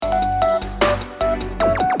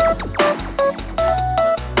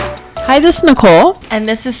Hi, this is Nicole. And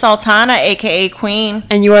this is Sultana, aka Queen.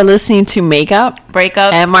 And you are listening to Makeup,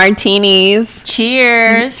 Breakups, and Martinis.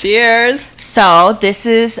 Cheers. Cheers. So, this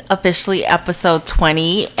is officially episode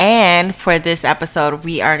 20. And for this episode,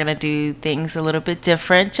 we are going to do things a little bit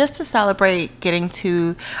different just to celebrate getting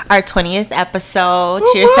to our 20th episode.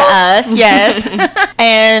 Cheers to us. Yes.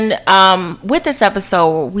 And with this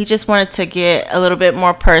episode, we just wanted to get a little bit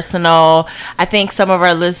more personal. I think some of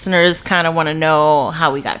our listeners kind of want to know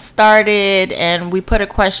how we got started. And we put a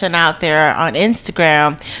question out there on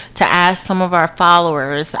Instagram to ask some of our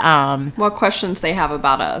followers what questions they have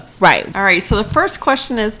about us. Right. All right. So the first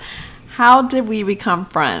question is, how did we become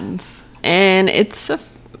friends? And it's a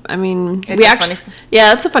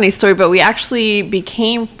funny story, but we actually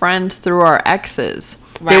became friends through our exes.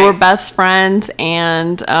 Right. They were best friends,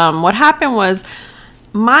 and what happened was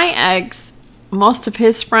my ex, most of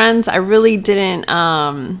his friends, I really didn't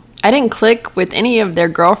I didn't click with any of their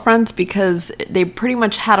girlfriends because they pretty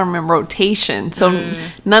much had them in rotation. So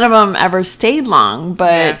none of them ever stayed long.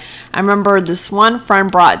 But I remember this one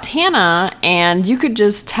friend brought Tana, and you could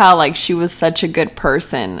just tell like she was such a good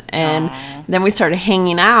person. And then we started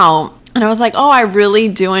hanging out, and I was like, oh, I really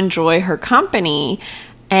do enjoy her company.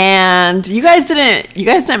 And you guys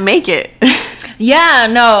didn't make it. Yeah,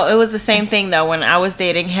 no, it was the same thing though. When I was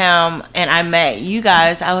dating him and I met you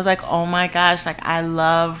guys, I was like, oh my gosh, like I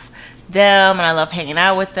love them and I love hanging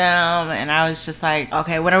out with them. And I was just like,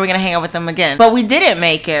 okay, when are we going to hang out with them again? But we didn't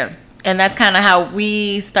make it. And that's kind of how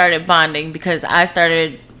we started bonding, because I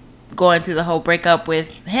started going through the whole breakup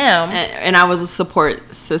with him, and I was a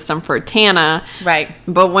support system for Tana. Right.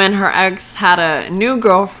 But when her ex had a new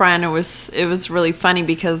girlfriend, it was really funny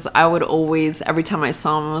because I would always, every time I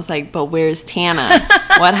saw him, I was like, but where's Tana?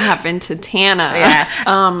 What happened to Tana?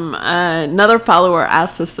 Yeah. Another follower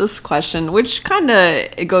asked us this question, which kind of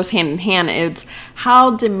it goes hand in hand. It's,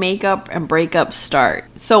 how did makeup and breakup start?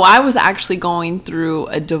 So I was actually going through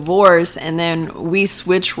a divorce, and then we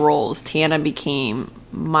switched roles. Tana became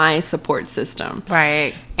my support system.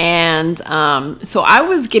 Right. And so I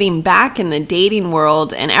was getting back in the dating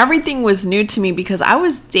world, and everything was new to me because I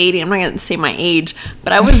was dating, I'm not going to say my age,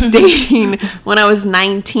 but I was dating when I was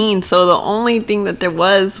 19. So the only thing that there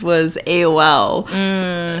was AOL.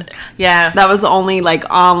 Yeah. That was the only like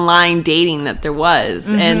online dating that there was.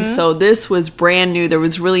 And so this was brand new. There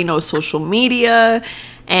was really no social media.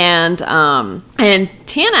 And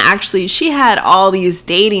Tana actually, she had all these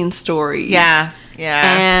dating stories. Yeah.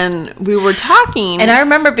 Yeah. And we were talking. And I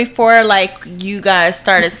remember before, like, you guys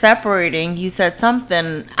started separating, you said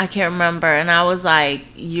something, I can't remember. And I was like,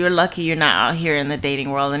 you're lucky you're not out here in the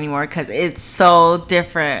dating world anymore, because it's so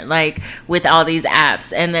different, like, with all these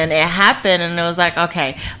apps. And then it happened, and it was like,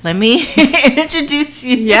 okay, let me introduce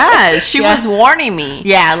you. Yeah, she was warning me.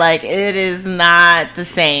 Yeah, like, it is not the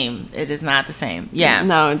same. It is not the same. Yeah.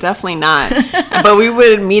 No, definitely not. But we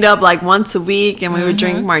would meet up, like, once a week, and we would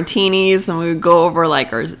drink martinis, and we would go over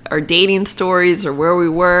like our dating stories or where we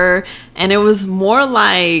were, and it was more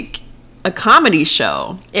like a comedy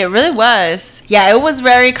show. It really was. Yeah, it was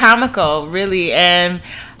very comical, really. And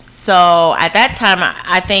so at that time,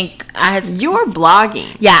 I think I had... You were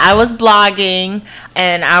blogging. Yeah, I was blogging,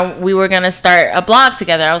 and we were going to start a blog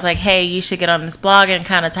together. I was like, hey, you should get on this blog and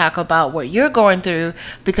kind of talk about what you're going through.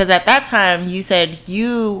 Because at that time, you said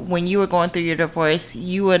when you were going through your divorce,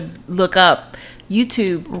 you would look up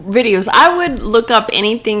YouTube videos. I would look up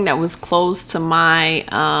anything that was close to my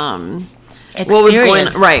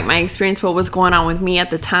experience. My experience, what was going on with me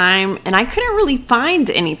at the time, and I couldn't really find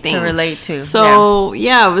anything to relate to. So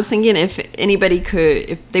I was thinking if anybody could,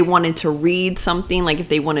 if they wanted to read something, like if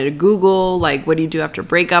they wanted to Google, like, what do you do after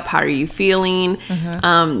breakup? How are you feeling?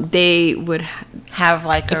 They would have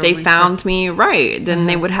like, if they found me, right, then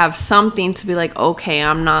they would have something to be like, okay,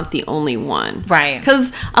 I'm not the only one. Right.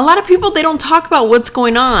 Because a lot of people, they don't talk about what's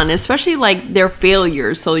going on, especially like their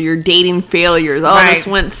failures. So your dating failures. Oh, this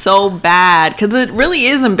went so bad. Because it really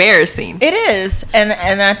is embarrassing. It is. And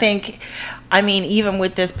I think, I mean, even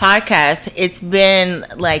with this podcast, it's been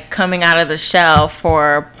like coming out of the shell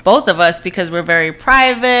for both of us, because we're very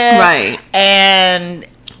private. Right. And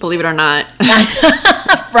believe it or not.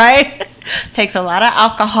 Right? Takes a lot of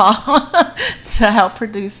alcohol to help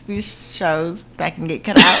produce these shows that can get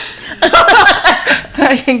cut out.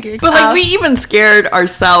 But like, we even scared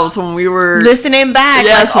ourselves when we were listening back.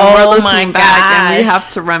 Yes, like, when oh we're listening my back, gosh. and we have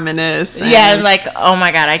to reminisce. Yeah, and like, oh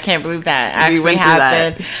my God, I can't believe that actually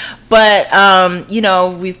happened. But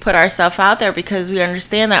we've put ourselves out there because we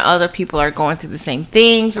understand that other people are going through the same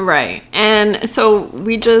things. Right. And so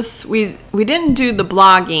we didn't do the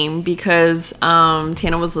blogging because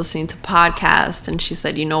Tana was listening to podcasts, and she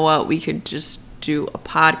said, you know what, we could just do a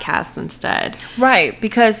podcast instead. Right,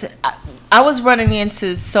 because I was running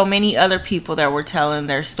into so many other people that were telling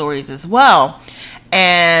their stories as well.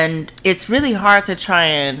 And it's really hard to try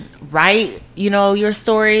and write, your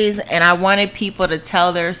stories. And I wanted people to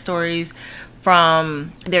tell their stories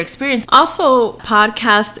from their experience. Also,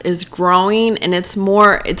 podcast is growing, and it's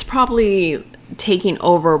probably taking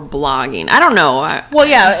over blogging. I don't know. Well,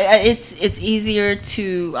 yeah, it's easier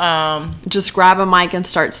to just grab a mic and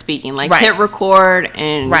start speaking. Like, right. Hit record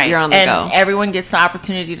and you're on the go. And everyone gets the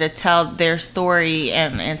opportunity to tell their story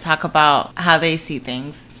and talk about how they see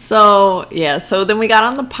things. So then we got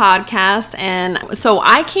on the podcast, and so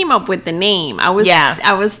I came up with the name. I was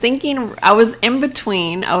in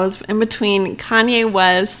between Kanye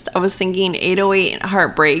West. I was thinking 808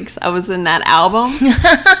 Heartbreaks. I was in that album.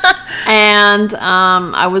 And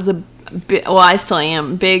I was I still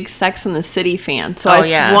am big Sex and the City fan. So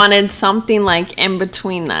I wanted something like in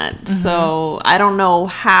between that. Mm-hmm. So I don't know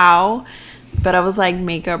how, but I was like,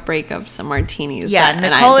 makeup, breakups, and martinis. Yeah,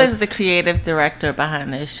 Nicole is the creative director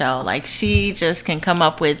behind this show. Like, she just can come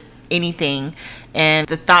up with anything. And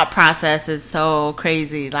the thought process is so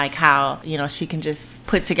crazy, like how, she can just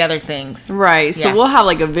put together things. Right. So we'll have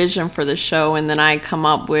like a vision for the show, and then I come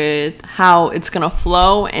up with how it's going to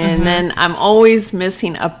flow. And then I'm always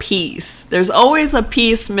missing a piece. There's always a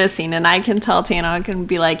piece missing. And I can tell Tana, I can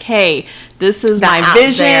be like, hey, this is my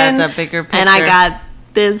vision. The bigger picture. And I got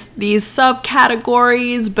these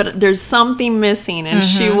subcategories, but there's something missing, and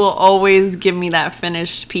she will always give me that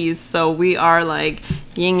finished piece. So we are like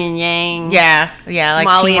yin and yang. Yeah, like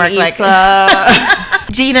Molly teamwork, and Issa.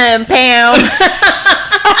 like Gina and Pam.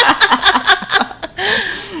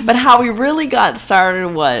 But how we really got started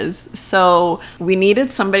was, so we needed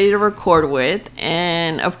somebody to record with,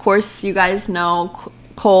 and of course you guys know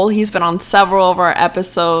Cole. He's been on several of our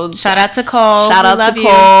episodes. Shout out to Cole. Shout out to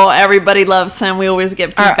Cole. Everybody loves him. We always get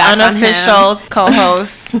feedback on him. Our unofficial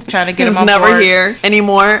co-host. Trying to get him on board. He's never here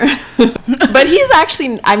anymore. But he's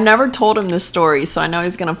actually, I've never told him this story, so I know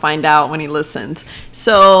he's going to find out when he listens.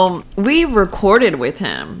 So we recorded with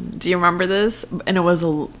him. Do you remember this? And it was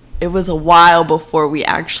a while before we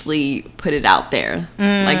actually put it out there.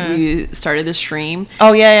 Like, we started the stream.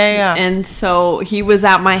 Oh, yeah. And so he was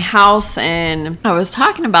at my house, and I was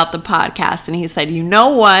talking about the podcast, and he said, you know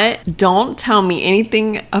what? Don't tell me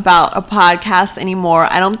anything about a podcast anymore.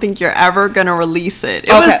 I don't think you're ever going to release it.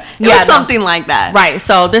 It was something like that. Right.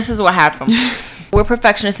 So this is what happened. We're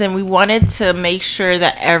perfectionists, and we wanted to make sure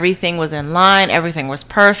that everything was in line. Everything was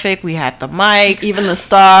perfect. We had the mics. Even the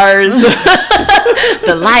stars.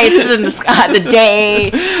 The lights in the sky, the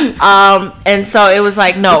day. And so it was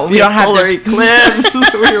like, no, we don't have solar eclipse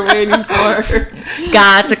we were waiting for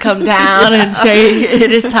God to come down and say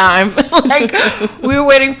it is time. Like, we were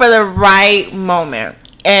waiting for the right moment.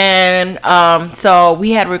 And so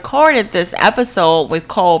we had recorded this episode with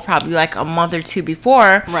Cole probably like a month or two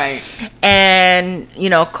before. Right. And,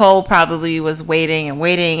 Cole probably was waiting,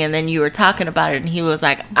 and then you were talking about it, and he was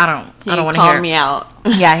like, I don't want to hear. He called me out.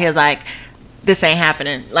 Yeah, he was like, this ain't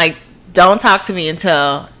happening. Like, don't talk to me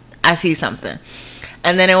until I see something.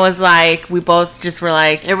 And then it was like, we both just were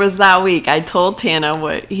like... It was that week. I told Tana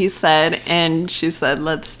what he said, and she said,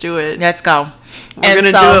 let's do it. Let's go. We're going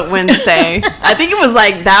to do it Wednesday. I think it was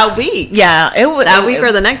like that week. Yeah. It was that week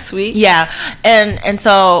or the next week. Yeah. And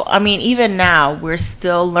so, I mean, even now, we're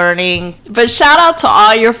still learning. But shout out to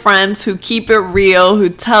all your friends who keep it real, who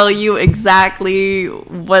tell you exactly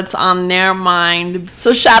what's on their mind.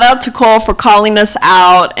 So shout out to Cole for calling us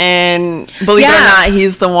out. And believe it or not,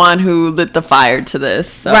 he's the one who lit the fire to this.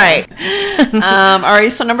 So. Right. All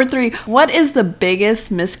right. So number 3, what is the biggest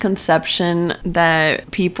misconception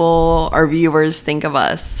that people or viewers think of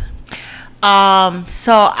us?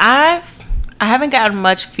 So I haven't gotten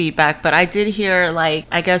much feedback, but I did hear, like,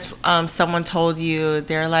 I guess someone told you,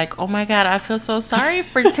 they're like, oh my God, I feel so sorry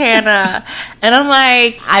for Tana. And I'm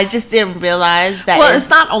like, I just didn't realize that. Well, it's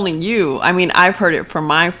not only you. I mean, I've heard it from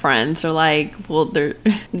my friends. They're like, well,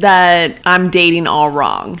 that I'm dating all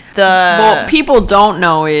wrong. What people don't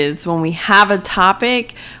know is when we have a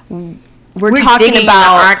topic, we're talking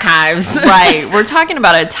about archives. Right. We're talking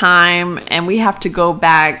about a time, and we have to go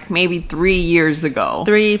back maybe 3 years ago.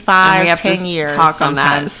 3, 5, 10 years. Talk sometimes.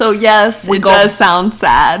 On that. So yes, it does sound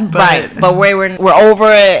sad, but right. But we're over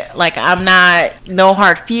it. Like, no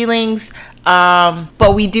hard feelings.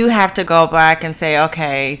 But we do have to go back and say,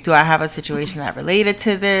 okay, do I have a situation that related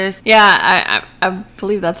to this? Yeah, I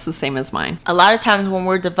believe that's the same as mine. A lot of times when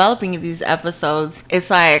we're developing these episodes, it's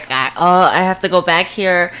like, I have to go back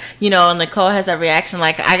here, and Nicole has a reaction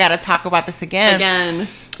like, I gotta talk about this again.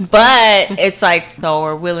 But it's like, so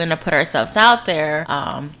we're willing to put ourselves out there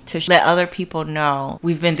to let other people know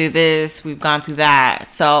we've been through this, we've gone through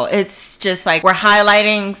that. So it's just like we're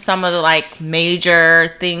highlighting some of the like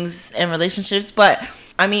major things in relationships, but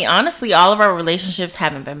I mean, honestly, all of our relationships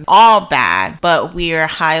haven't been all bad, but we are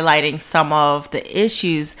highlighting some of the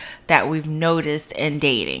issues that we've noticed in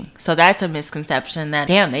dating. So that's a misconception that,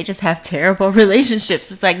 damn, they just have terrible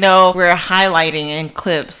relationships. It's like, no, we're highlighting in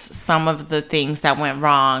clips some of the things that went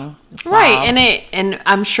wrong. Right. And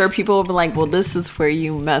I'm sure people will be like, well, this is where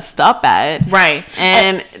you messed up at. Right.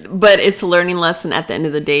 But it's a learning lesson. At the end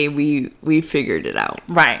of the day, we figured it out.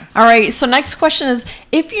 Right. All right. So next question is,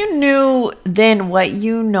 if you knew then what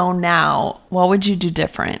you know now, what would you do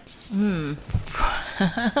different? If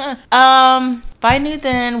I knew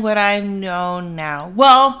then what I know now,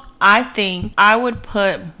 well, I think I would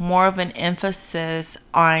put more of an emphasis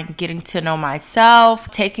on getting to know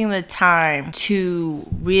myself, taking the time to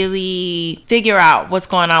really figure out what's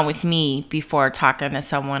going on with me before talking to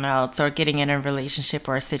someone else or getting in a relationship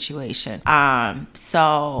or a situation.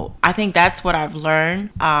 So I think that's what I've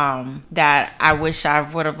learned, that I wish I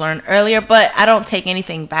would have learned earlier, but I don't take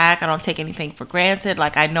anything back. I don't take anything for granted.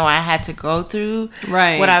 Like, I know I had to go through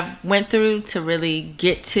what I went through to really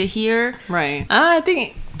get to here. Right. I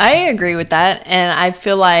think I agree with that, and I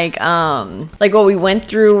feel like what we went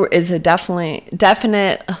through is a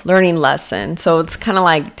definite learning lesson. So it's kind of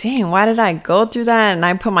like, dang, why did I go through that? And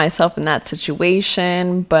I put myself in that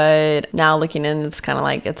situation, but now looking in, it's kind of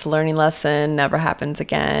like it's a learning lesson, never happens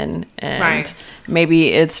again, and maybe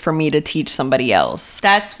it's for me to teach somebody else.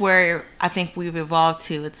 That's where I think we've evolved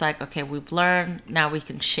to. It's like, okay, we've learned, now we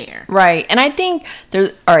can share. Right. And I think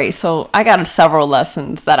so I got several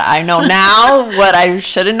lessons that I know now what I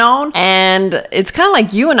should have known. And it's kind of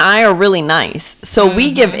like you and I are really nice. So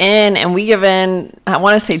we give in, I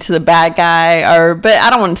want to say to the bad guy, but I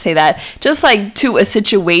don't want to say that. Just like to a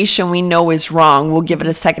situation we know is wrong, we'll give it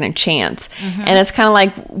a second chance. And it's kind of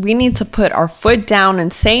like we need to put our foot down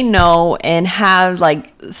and say no and have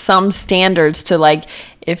like some standards to like,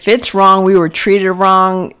 if it's wrong, we were treated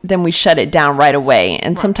wrong, then we shut it down right away.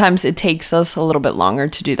 And sometimes it takes us a little bit longer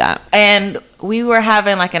to do that. And we were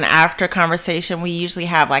having like an after conversation. We usually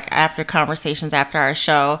have like after conversations after our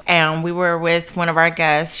show. And we were with one of our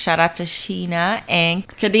guests. Shout out to Sheena and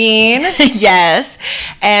Kadeen. Yes.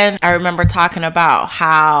 And I remember talking about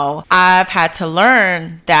how I've had to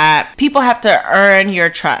learn that people have to earn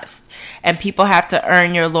your trust. And people have to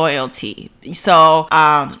earn your loyalty. So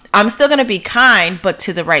I'm still going to be kind, but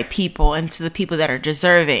to the right people and to the people that are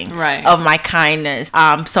deserving of my kindness.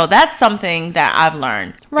 So that's something that I've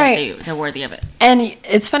learned. Right. They're worthy of it. And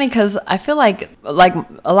it's funny because I feel like a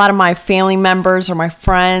lot of my family members or my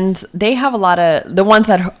friends, they have a lot of, the ones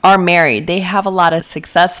that are married, they have a lot of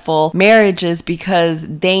successful marriages because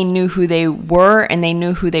they knew who they were and they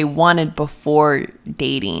knew who they wanted before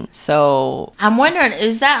dating. So I'm wondering,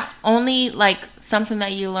 is that only like something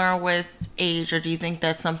that you learn with age, or do you think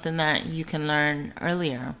that's something that you can learn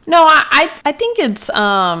earlier? No, I think it's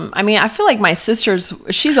I feel like my sister's,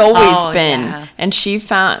 she's always been, and she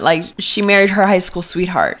found, like, she married her high school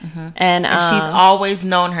sweetheart, and she's always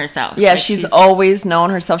known herself. Yeah, like she's always known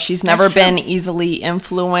herself. She's never been easily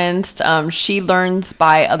influenced. She learns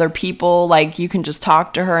by other people. Like, you can just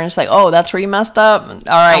talk to her and it's like, oh, that's where you messed up. All right,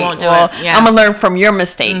 I won't do it. Yeah. I'm gonna learn from your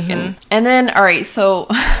mistake. And then, all right, so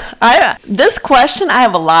this question, I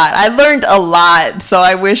have a lot. I learned a lot, so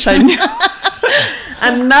I wish I knew.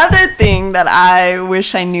 Another thing that I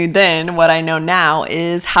wish I knew then, what I know now,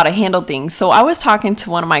 is how to handle things. So I was talking to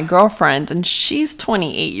one of my girlfriends, and she's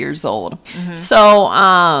 28 years old.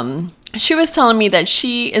 So she was telling me that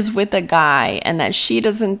she is with a guy and that she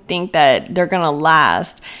doesn't think that they're going to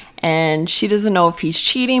last. And she doesn't know if he's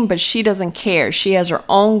cheating, but she doesn't care. She has her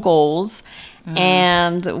own goals.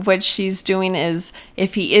 And what she's doing is,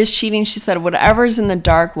 if he is cheating, she said whatever's in the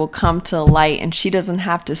dark will come to the light, and she doesn't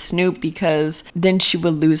have to snoop because then she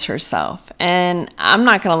would lose herself. And I'm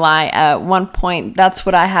not gonna lie, at one point that's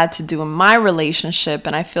what I had to do in my relationship,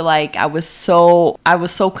 and I feel like I was so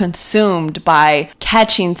consumed by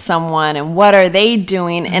catching someone and what are they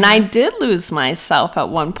doing, and I did lose myself at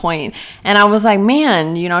one point. And I was like,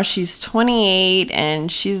 man, she's 28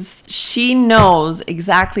 and she knows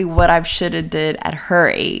exactly what I should have did at her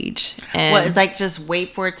age. And what, it's like just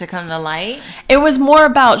wait for it to come to light? It was more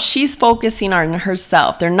about she's focusing on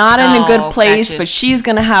herself. They're not in a good place, but she's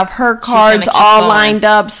going to have her cards all lined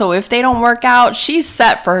up. So if they don't work out, she's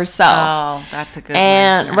set for herself. Oh, that's a good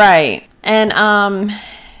one. Right. And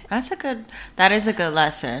That is a good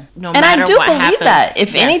lesson. No and matter I do what believe happens, that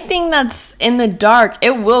if anything that's in the dark,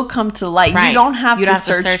 it will come to light. Right. You don't have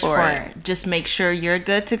to search for it. Just make sure you're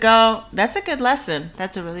good to go. That's a good lesson.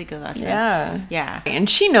 That's a really good lesson. Yeah. And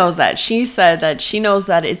she knows that. She said that she knows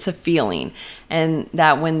that it's a feeling, and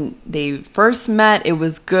that when they first met, it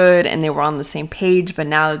was good and they were on the same page. But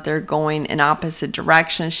now that they're going in opposite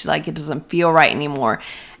directions, she's like, it doesn't feel right anymore.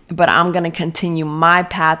 But I'm going to continue my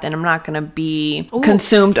path, and I'm not going to be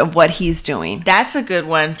consumed of what he's doing. That's a good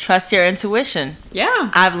one. Trust your intuition.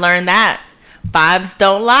 Yeah. I've learned that. Vibes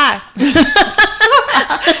don't lie.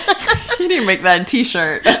 You need to make that a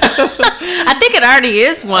t-shirt. I think it already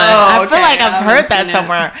is one. I feel like I've heard that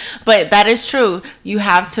somewhere. But that is true. You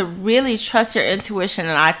have to really trust your intuition.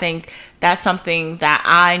 And I think that's something that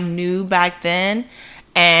I knew back then.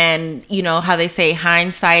 And you know how they say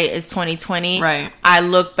hindsight is 20/20. Right. I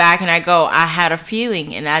look back and I go, I had a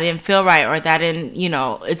feeling and I didn't feel right, or that didn't,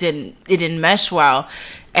 it didn't mesh well.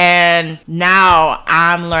 And now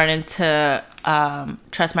I'm learning to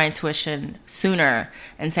trust my intuition sooner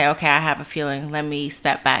and say, okay, I have a feeling. Let me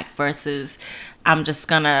step back, versus I'm just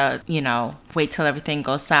gonna, wait till everything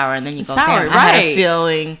goes sour and then you go, damn, I had a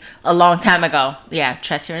feeling a long time ago. Yeah,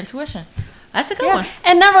 trust your intuition. That's a good one.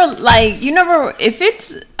 And I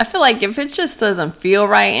feel like if it just doesn't feel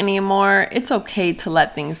right anymore, it's okay to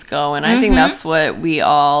let things go. And I think that's what we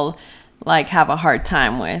all have a hard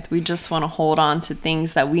time with. We just want to hold on to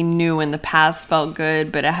things that we knew in the past felt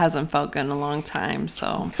good, but it hasn't felt good in a long time.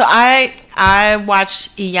 So I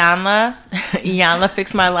watched Iyanla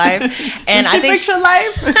Fix My Life, and I think fix your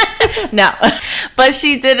life. No, but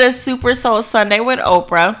she did a Super Soul Sunday with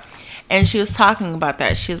Oprah, and she was talking about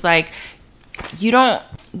that. She's like, you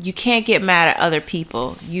can't get mad at other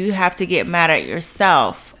people. You have to get mad at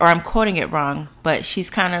yourself. Or I'm quoting it wrong, but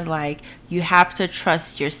she's kind of like, you have to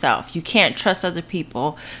trust yourself. You can't trust other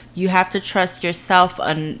people. You have to trust yourself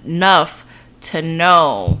enough to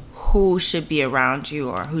know who should be around you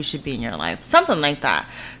or who should be in your life. Something like that.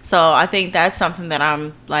 So I think that's something that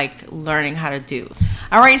I'm learning how to do.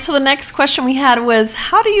 All right, so the next question we had was,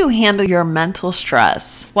 how do you handle your mental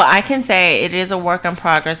stress? Well, I can say it is a work in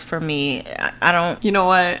progress for me. I don't... You know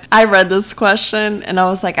what? I read this question, and I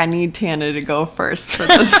was like, I need Tana to go first for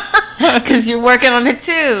this. Because you're working on it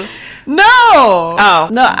too. No! Oh.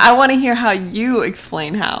 No, I want to hear how you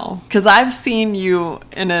explain how. Because I've seen you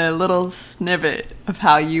in a little snippet of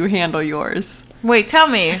how you handle yours. Wait, tell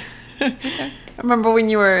me. I remember when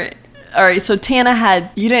you were... All right, so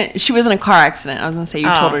Tana she was in a car accident. I was going to say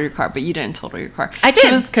you totaled your car, but you didn't total your car. I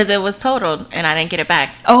did, because it was totaled, and I didn't get it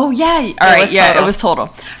back. Oh, yeah. All right, it was totaled.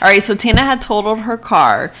 All right, so Tana had totaled her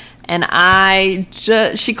car, and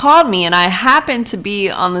she called me, and I happened to be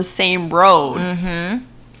on the same road.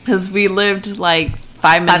 Because we lived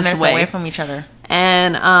 5 minutes away from each other.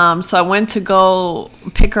 And so I went to go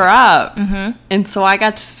pick her up. And so I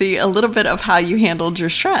got to see a little bit of how you handled your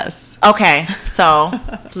stress. Okay, so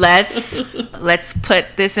let's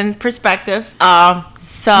put this in perspective. And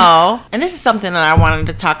this is something that I wanted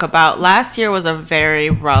to talk about. Last year was a very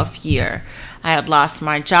rough year. I had lost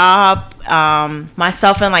my job.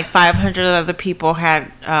 Myself and 500 other people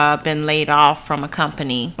had been laid off from a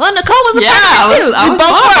company. Well, Nicole was a part of it too. We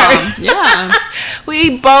both were. Yeah.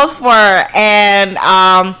 We both were. And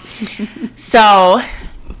so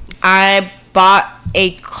I bought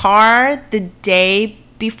a car the day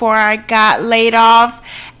before I got laid off,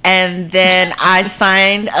 and then I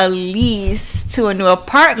signed a lease to a new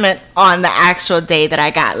apartment on the actual day that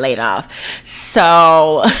I got laid off.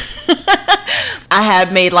 So I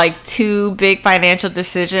had made 2 big financial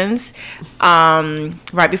decisions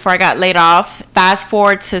right before I got laid off. Fast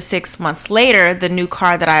forward to 6 months later, the new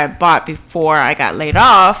car that I had bought before I got laid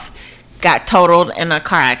off got totaled in a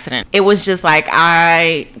car accident. It was just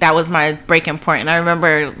that was my breaking point. And I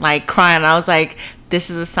remember crying. I was like, this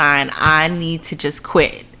is a sign. I need to just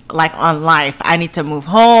quit on life. I need to move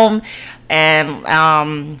home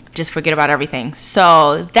and just forget about everything.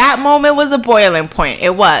 So that moment was a boiling point.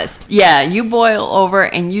 It was. Yeah, you boil over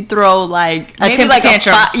and you throw a temper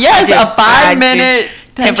tantrum. A 5 minute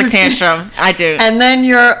temper tantrum. I do. And then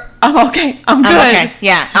I'm okay. I'm good. Okay.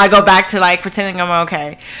 Yeah, I go back to pretending I'm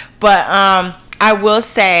okay. But I will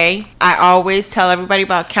say, I always tell everybody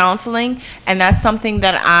about counseling, and that's something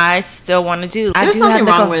that I still want to do. There's nothing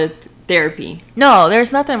wrong with therapy. No,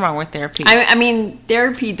 there's nothing wrong with therapy. I mean,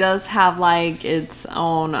 therapy does have its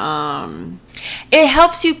own... It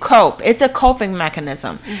helps you cope. It's a coping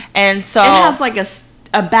mechanism. And so... It has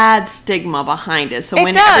a bad stigma behind it. So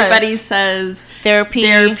when everybody says... therapy.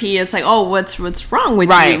 It's like, oh, what's wrong with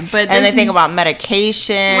you? But and they think about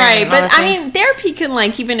medication. Right. But I mean, therapy can,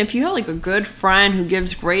 like, even if you have like a good friend who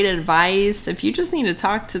gives great advice, if you just need to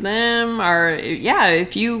talk to them, or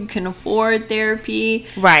if you can afford therapy,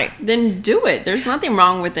 right, then do it. There's nothing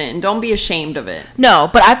wrong with it, and don't be ashamed of it. No,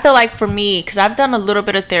 but I feel like for me, because I've done a little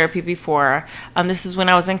bit of therapy before. This is when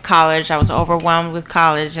I was in college. I was overwhelmed with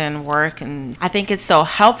college and work, and I think it's so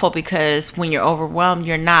helpful because when you're overwhelmed,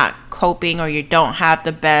 you're not coping, or you don't have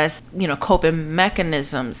the best, coping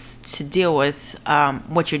mechanisms to deal with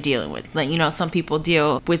what you're dealing with. Like, some people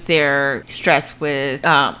deal with their stress with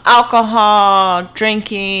alcohol,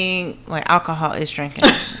 drinking. Wait, alcohol is drinking.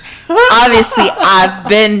 Obviously, I've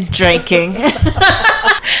been drinking.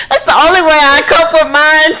 That's the only way I cope with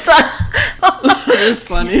mine. So. It's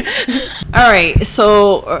funny. All right,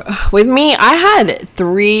 so with me, I had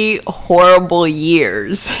 3 horrible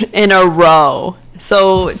years in a row.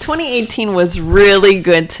 So 2018 was really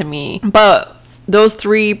good to me, but those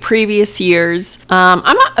 3 previous years, I'm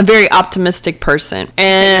not a very optimistic person.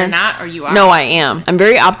 And so you're not, or you are? No, I am. I'm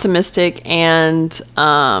very optimistic, and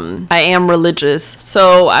I am religious.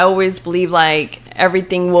 So I always believe like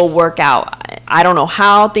everything will work out. I don't know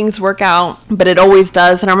how things work out, but it always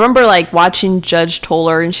does. And I remember like watching Judge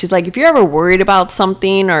Toller, and she's like, if you're ever worried about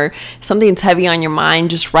something or something's heavy on your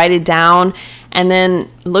mind, just write it down. And then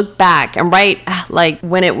look back and write like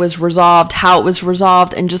when it was resolved, how it was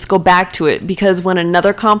resolved, and just go back to it. Because when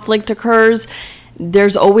another conflict occurs,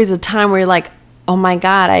 there's always a time where you're like, oh my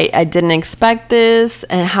God, I didn't expect this,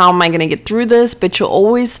 and how am I going to get through this? But you'll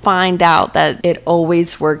always find out that it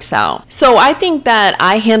always works out. So I think that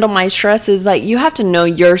I handle my stress is like, you have to know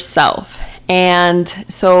yourself. And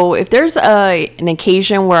so if there's an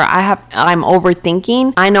occasion where I'm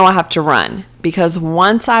overthinking, I know I have to run. Because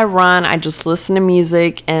once I run, I just listen to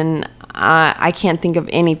music, and I can't think of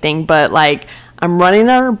anything but like I'm running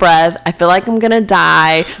out of breath. I feel like I'm going to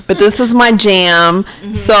die, but this is my jam.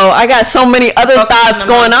 Mm-hmm. So I got so many other thoughts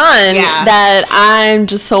going on that I'm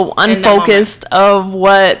just so unfocused of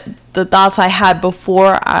what the thoughts I had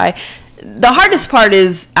before. The hardest part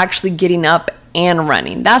is actually getting up and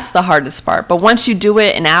running. That's the hardest part. But once you do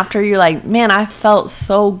it and after, you're like, man, I felt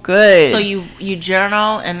so good. So you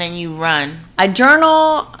journal and then you run. I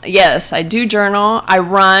journal. Yes, I do journal. I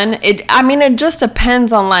run. It just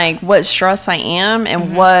depends on like what stress I am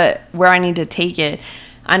and where I need to take it.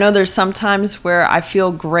 I know there's some times where I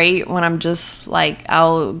feel great when I'm just like,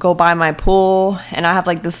 I'll go by my pool and I have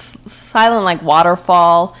like this silent like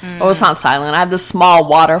waterfall. Oh, it's not silent. I have this small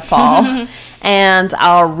waterfall and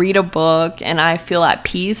I'll read a book and I feel at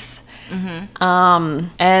peace. And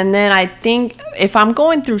then I think if I'm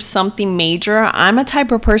going through something major, I'm a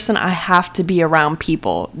type of person, I have to be around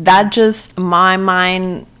people. That just, my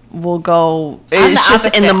mind will go, it's just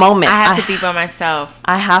opposite. In the moment. I have to be by myself.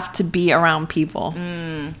 I have to be around people.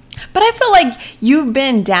 But I feel like you've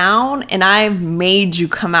been down and I've made you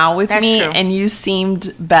come out with me. True. And you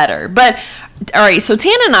seemed better. But all right, so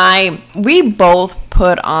Tan and I, we both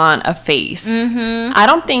put on a face. I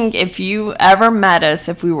don't think if you ever met us,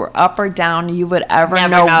 if we were up or down, you would ever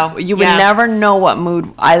know. You would never know what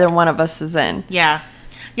mood either one of us is in. Yeah,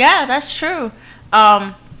 that's true.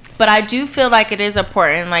 But I do feel like it is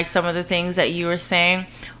important, like some of the things that you were saying,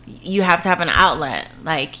 you have to have an outlet.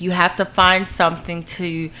 Like you have to find something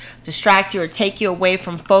to distract you or take you away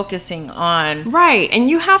from focusing on. Right. And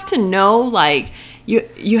you have to know, like,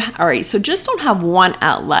 you all right, so just don't have one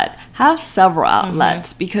outlet. Have several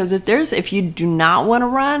outlets. Because if you do not want to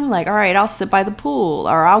run, like, all right, I'll sit by the pool,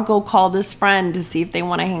 or I'll go call this friend to see if they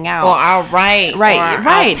want to hang out, or I'll write, right,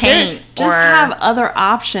 I'll paint, just have other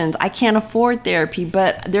options. I can't afford therapy,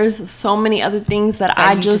 but there's so many other things that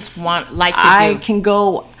I just want to do. I can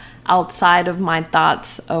go outside of my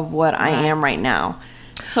thoughts of what I am right now.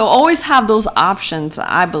 So always have those options,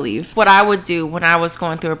 I believe. What I would do when I was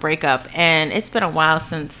going through a breakup, and it's been a while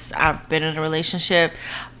since I've been in a relationship,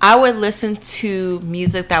 I would listen to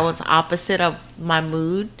music that was opposite of my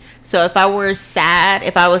mood. So if I was sad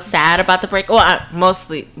about the breakup, well, most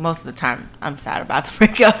of the time I'm sad about the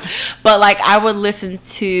breakup, but like I would listen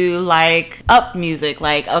to like up music,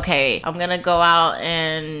 like, okay, I'm gonna go out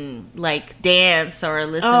and like dance or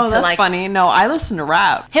listen to that's like funny. No, I listen to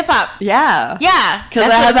rap, hip hop. Yeah, because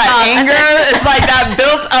it has that anger. It's like that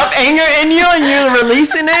built up anger in you, and you're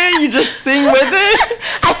releasing it. You just sing with it.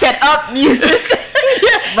 I said up music.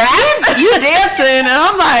 Rap? You dancing, and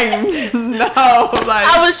I'm like, no. Like,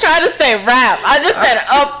 I was trying to say rap. I just said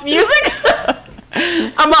up music.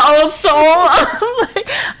 I'm an old soul.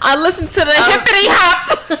 I listen to the hippity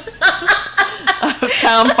hop.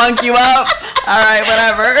 Uptown funk you up. All right,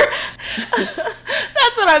 whatever.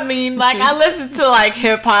 That's what what I mean. Like, I listen to like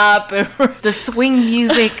hip hop and the swing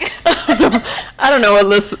music. I don't know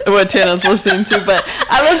what Tana's listening to, but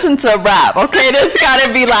I listen to rap. Okay, this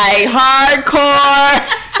gotta be like hardcore,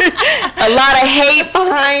 a lot of hate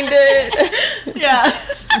behind it. Yeah.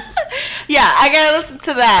 Yeah, I gotta listen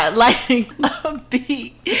to that, like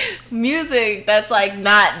upbeat music that's like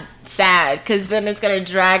not sad, because then it's gonna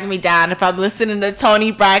drag me down. If I'm listening to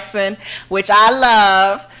Toni Braxton, which I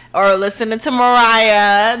love, or listening to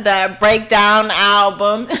Mariah, that breakdown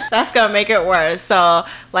album, that's gonna make it worse. So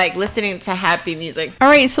like listening to happy music. All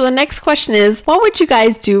right, so the next question is, what would you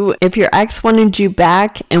guys do if your ex wanted you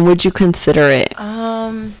back, and would you consider it?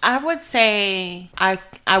 I would say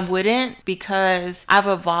I wouldn't, because I've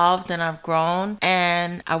evolved and I've grown,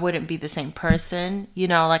 and I wouldn't be the same person. You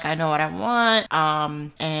know, like I know what I want.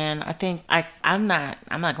 And I think I'm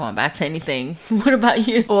not going back to anything. What about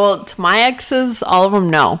you? Well, to my exes, all of them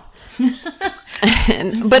no.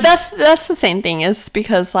 But that's the same thing. It's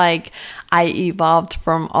because like I evolved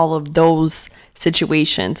from all of those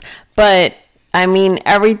situations. But I mean,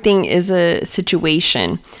 everything is a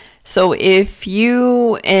situation. So if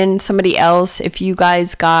you and somebody else, if you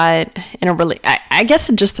guys got in a I guess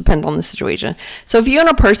it just depends on the situation. So if you and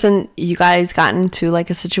a person, you guys got into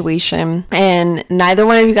like a situation and neither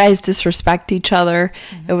one of you guys disrespect each other.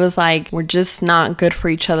 It was like, we're just not good for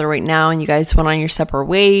each other right now. And you guys went on your separate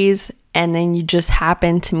ways. And then you just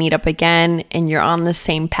happen to meet up again and you're on the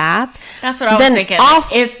same path. That's what I was thinking.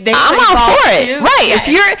 If they I'm all for it. Too, right.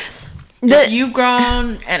 Yeah. If you've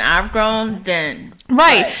grown and I've grown, then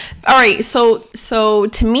right. All right. So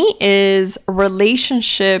to me, is a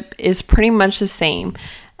relationship is pretty much the same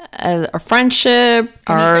as a friendship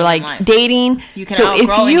or like dating. You can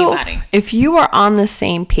outgrow anybody. If you are on the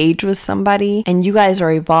same page with somebody and you guys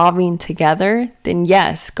are evolving together, then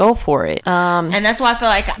yes, go for it. And that's why I feel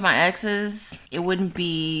like my exes, it wouldn't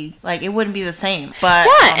be the same. But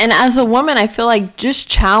yeah, and as a woman, I feel like just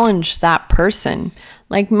challenge that person.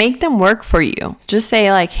 Like, make them work for you. Just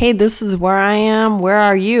say, like, hey, this is where I am. Where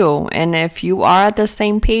are you? And if you are at the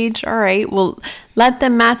same page, all right, well, let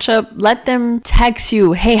them match up. Let them text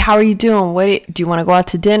you, hey, how are you doing? Do you want to go out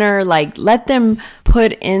to dinner? Like, let them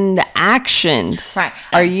put in the actions. Right.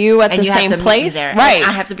 Are you at the same place? Right.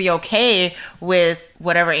 I have to be okay with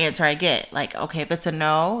whatever answer I get. Like, okay, if it's a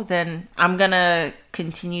no, then I'm going to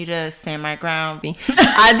continue to stand my ground.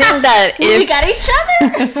 I think that if we got each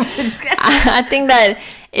other. I think that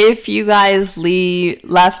if you guys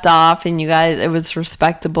left off and you guys, it was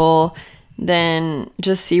respectable, then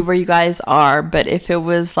just see where you guys are. But if it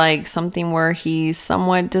was like something where he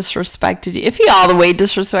somewhat disrespected you, if he all the way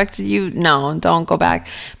disrespected you, no, don't go back.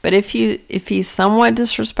 But if he somewhat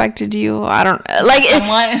disrespected you, I don't like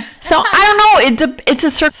it. So I don't know. It's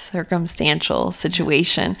a circumstantial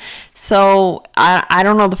situation. So I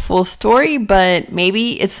don't know the full story, but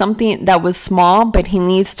maybe it's something that was small, but he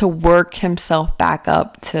needs to work himself back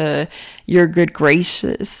up to your good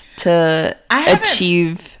graces to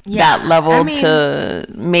achieve that level, to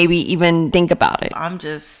maybe even think about it.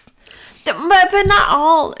 But not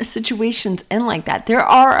all situations end like that. There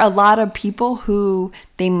are a lot of people who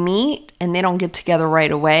they meet and they don't get together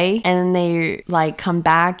right away, and then they like come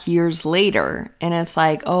back years later, and it's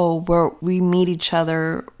like, oh, we meet each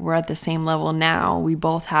other, we're at the same level now. We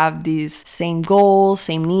both have these same goals,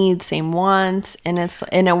 same needs, same wants, and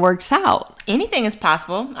it works out. Anything is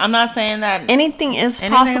possible. I'm not saying that anything is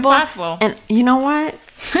possible. And you know what?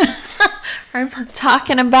 I'm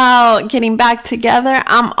talking about getting back together.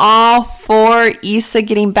 I'm all for Issa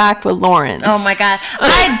getting back with Lawrence. Oh my God.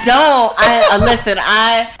 Listen,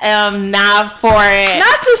 I am not for it.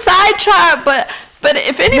 Not to sidetrack, but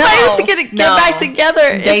if anybody wants to get back together,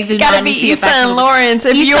 it's got to be Issa and Lawrence.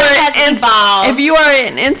 If you are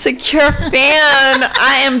an insecure fan,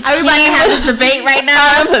 I am. Everybody has this debate right now.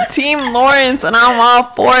 I'm a team Lawrence, and I'm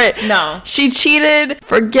all for it. No, she cheated.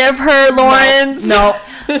 Forgive her, Lawrence. No,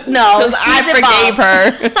 I forgave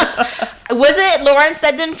her. Was it Lawrence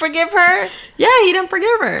that didn't forgive her? Yeah, he didn't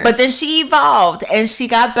forgive her. But then she evolved and she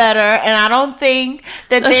got better, and I don't think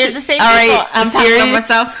that they're the same people. Right, I'm talking to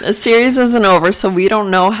myself. The series isn't over, so we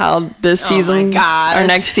don't know how this season or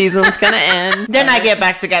next season's gonna end. They're not get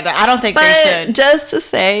back together. I don't think they should. Just to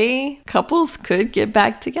say, couples could get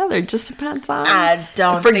back together. It just depends on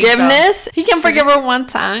forgiveness. Think so. He can forgive her one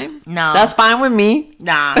time. No, that's fine with me.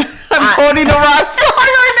 Nah, I'm quoting the rock song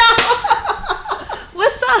right now.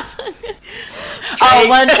 What song? Oh,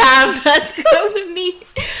 one time. That's good with me.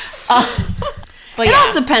 But it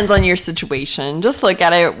all depends on your situation. Just look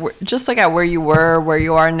at it. Just look at where you were, where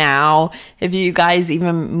you are now. If you guys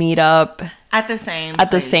even meet up at the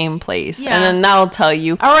same place, and then that'll tell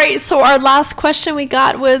you. All right. So our last question we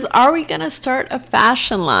got was, are we gonna start a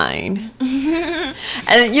fashion line?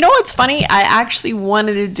 And you know what's funny? I actually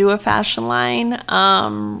wanted to do a fashion line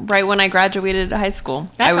right when I graduated high school.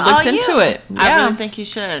 I looked into it. I really think you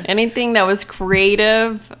should. Anything that was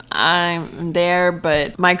creative, I'm there.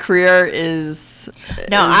 But my career is.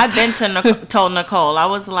 No, I've been told Nicole. I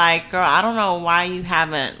was like, girl, I don't know why you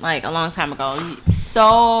haven't, like, a long time ago.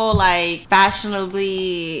 So, like,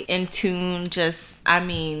 fashionably in tune.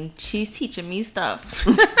 She's teaching me stuff.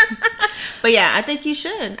 But yeah, I think you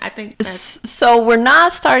should. I think so. We're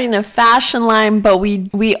not starting a fashion line, but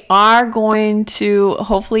we are going to,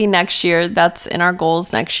 hopefully next year, that's in our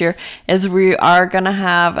goals next year, is we are going to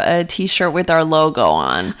have a t-shirt with our logo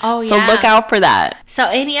on. Oh, so look out for that. So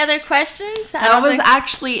any other questions? That was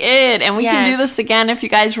actually it. And we can do this again. If you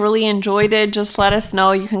guys really enjoyed it, just let us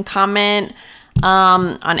know. You can comment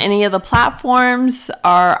on any of the platforms,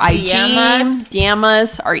 our IG, DM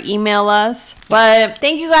us, or email us. But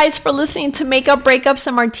thank you guys for listening to Makeup, Breakups,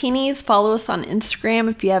 and Martinis. Follow us on Instagram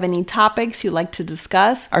if you have any topics you'd like to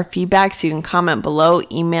discuss. Our feedbacks, you can comment below,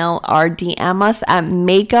 email, or DM us at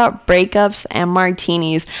Makeup, Breakups, and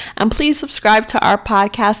Martinis. And please subscribe to our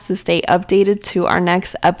podcast to stay updated to our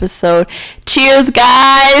next episode. Cheers,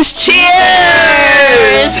 guys!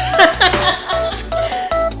 Cheers!